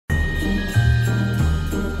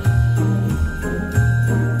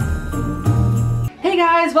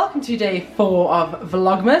guys, welcome to day 4 of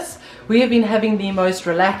Vlogmas. We have been having the most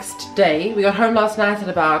relaxed day. We got home last night at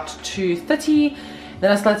about 2:30,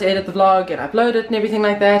 then I started to edit the vlog and upload it and everything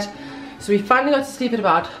like that. So we finally got to sleep at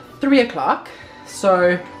about 3 o'clock.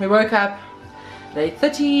 So we woke up at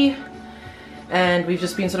 8:30 and we've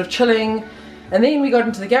just been sort of chilling. And then we got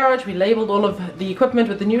into the garage, we labeled all of the equipment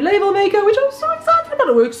with the new label maker, which I'm so excited about.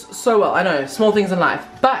 It works so well. I know, small things in life.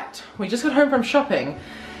 But we just got home from shopping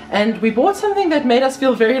and we bought something that made us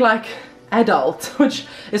feel very like adult, which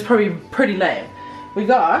is probably pretty lame. We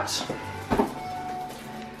got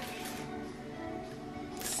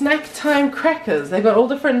snack time crackers. They've got all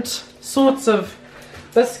different sorts of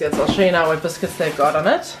biscuits. I'll show you now what biscuits they've got on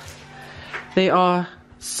it. They are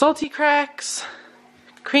salty cracks,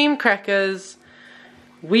 cream crackers,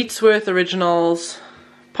 Wheatsworth originals,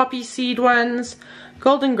 poppy seed ones,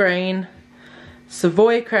 golden grain,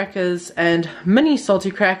 Savoy crackers, and mini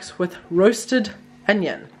salty cracks with roasted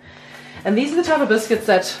onion. And these are the type of biscuits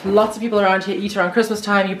that lots of people around here eat around Christmas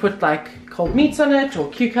time. You put like cold meats on it, or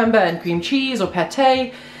cucumber and cream cheese, or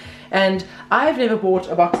pate. And I've never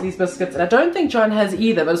bought a box of these biscuits, and I don't think John has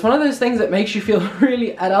either, but it's one of those things that makes you feel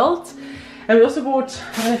really adult. And we also bought,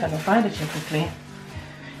 I don't know if I can find it here quickly.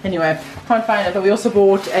 Anyway, can't find it, but we also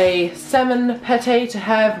bought a salmon pate to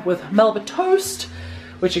have with Melba toast,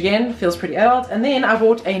 which again feels pretty adult. And then I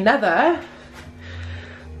bought another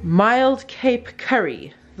mild Cape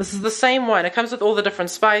curry. This is the same one. It comes with all the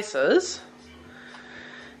different spices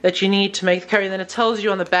that you need to make the curry. And then it tells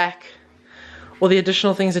you on the back all the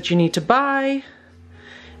additional things that you need to buy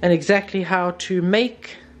and exactly how to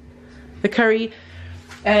make the curry.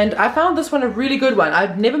 And I found this one a really good one.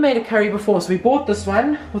 I've never made a curry before, so we bought this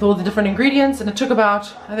one with all the different ingredients, and it took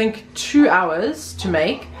about, I think, 2 hours to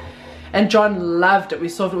make. And John loved it. We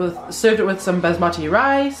served it with some basmati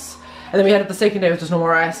rice, and then we had it the second day with just normal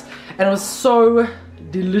rice, and it was so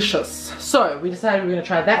delicious. So we decided we were going to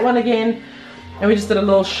try that one again, and we just did a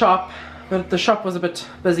little shop, but the shop was a bit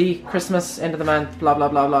busy. Christmas, end of the month, blah blah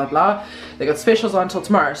blah blah blah. They got specials on until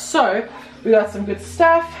tomorrow, so we got some good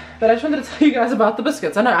stuff. But I just wanted to tell you guys about the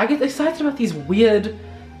biscuits. I know, I get excited about these weird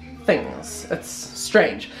things. It's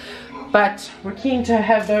strange. But we're keen to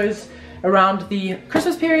have those around the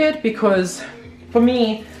Christmas period, because for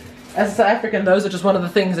me, as a South African, those are just one of the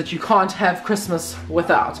things that you can't have Christmas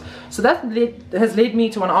without. So that has led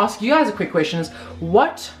me to want to ask you guys a quick question: is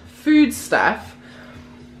what food stuff,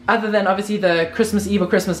 other than obviously the Christmas Eve or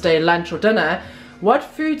Christmas Day lunch or dinner, what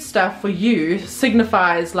food stuff for you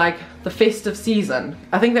signifies like the festive season?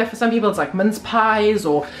 I think that for some people it's like mince pies,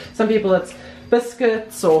 or some people it's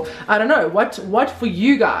biscuits, or I don't know. What for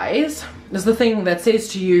you guys is the thing that says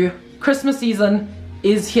to you, Christmas season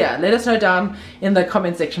is here? Let us know down in the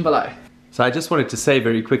comment section below. So I just wanted to say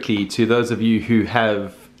very quickly to those of you who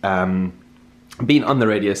have been on the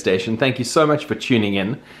radio station, thank you so much for tuning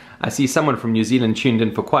in. I see someone from New Zealand tuned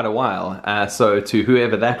in for quite a while, so to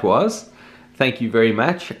whoever that was, thank you very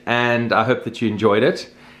much, and I hope that you enjoyed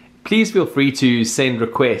it. Please feel free to send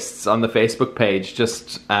requests on the Facebook page.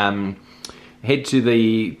 Just head to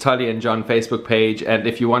the Thalia and John Facebook page, and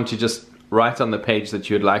if you want to just write on the page that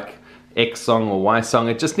you'd like X song or Y song,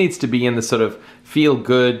 it just needs to be in the sort of feel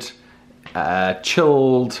good,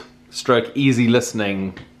 chilled, stroke easy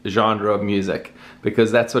listening genre of music,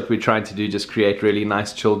 because that's what we're trying to do, just create really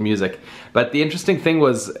nice chilled music. But the interesting thing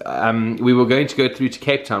was, we were going to go through to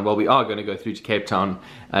Cape Town. Well, we are going to go through to Cape Town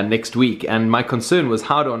next week, and my concern was,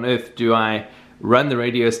 how on earth do I run the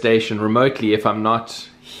radio station remotely if I'm not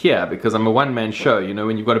here? Because I'm a one-man show. You know,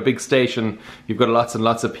 when you've got a big station, you've got lots and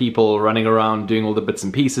lots of people running around doing all the bits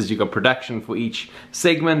and pieces. You've got production for each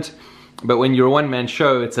segment, but when you're a one-man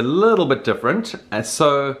show, it's a little bit different. And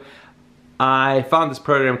so I found this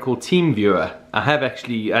program called TeamViewer.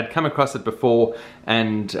 I'd come across it before,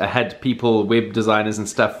 and I had people, web designers and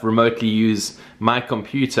stuff, remotely use my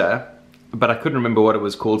computer, but I couldn't remember what it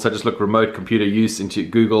was called, so I just looked remote computer use into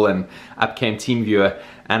Google, and up came TeamViewer,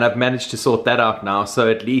 and I've managed to sort that out now. So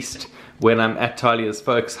at least when I'm at Thalia's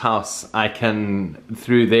folks' house, I can,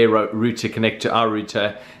 through their router, connect to our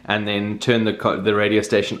router, and then turn the radio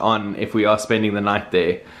station on if we are spending the night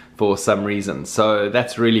there for some reason. So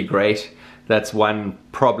that's really great. That's one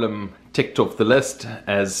problem ticked off the list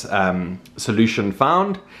as solution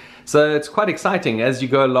found. So it's quite exciting. As you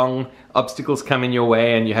go along, obstacles come in your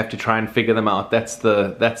way and you have to try and figure them out. That's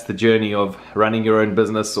the journey of running your own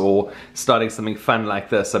business or starting something fun like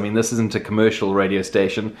this. I mean, this isn't a commercial radio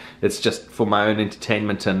station. It's just for my own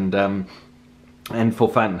entertainment, and and for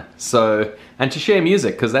fun. So, and to share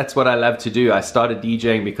music, because that's what I love to do. I started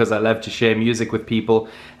DJing because I love to share music with people,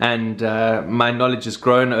 and my knowledge has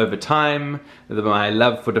grown over time. My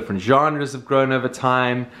love for different genres have grown over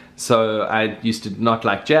time. So I used to not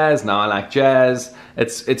like jazz, now I like jazz.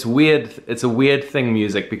 It's weird. It's a weird thing,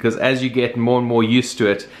 music, because as you get more and more used to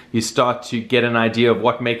it, you start to get an idea of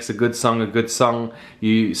what makes a good song a good song.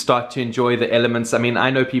 You start to enjoy the elements. I mean,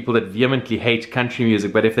 I know people that vehemently hate country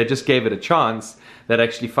music, but if they just gave it a chance, they'd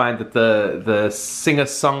actually find that the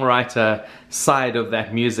singer-songwriter side of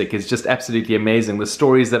that music is just absolutely amazing. The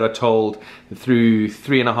stories that are told through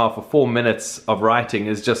 3.5 or 4 minutes of writing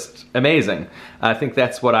is just amazing. I think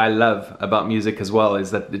that's what I love about music as well,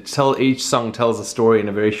 is that each song tells a story in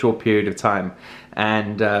a very short period of time,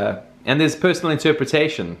 and there's personal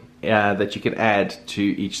interpretation that you can add to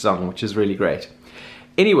each song, which is really great.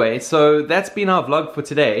 Anyway, so that's been our vlog for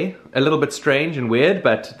today. A little bit strange and weird,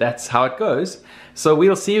 but that's how it goes. So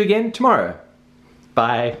we'll see you again tomorrow.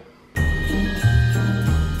 Bye.